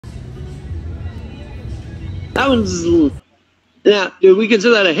That one's... Now, do we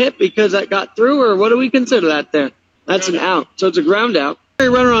consider that a hit because that got through, or what do we consider that there? That's an out. So it's a ground out.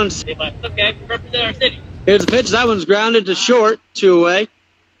 Runner on... Okay, represent our city. Here's the pitch. That one's grounded to short, 2 away.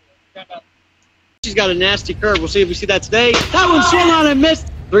 She's got a nasty curve. We'll see if we see that today. That one swung on and missed.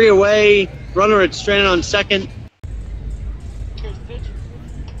 3 away. Runner at stranded on second. Here's the pitch.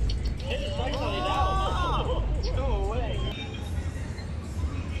 Hit it right on it out. 2 away.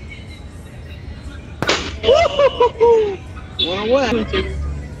 Woo-hoo-hoo-hoo. 1 away.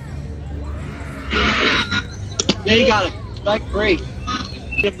 Yeah, you got it. Strike 3.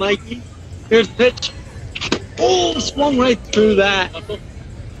 Get Mikey. Here's the pitch. Oh, swung right through that.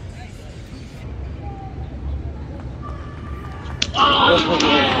 Oh,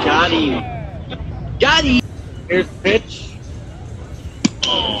 got him. Got him. Here's the pitch.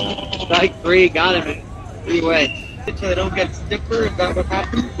 Strike 3. Got him. 3 away. So they don't get stiffer. Is that what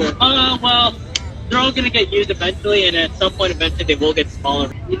happens? Well, they're all going to get used eventually, and at some point, eventually, they will get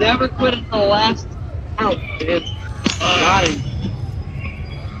smaller. You never quit until the last out. Got him.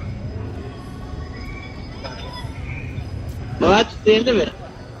 Well, that's the end of it.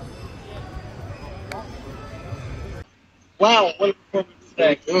 Wow, what a performance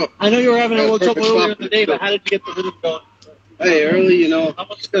today. Oh, I know you were having a little trouble earlier in the day, but how did you get the rhythm going? Hey, early,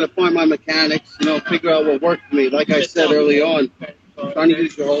 just got to find my mechanics, figure out what worked for me. Like I said early on, trying to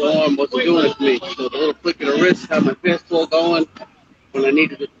use your whole arm wasn't doing it for me. So the little flick of the wrist had my fastball going. When I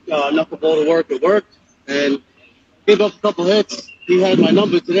needed the knuckleball to work, it worked. And gave up a couple hits. He had my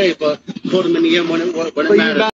number today, but caught him in the end when it mattered.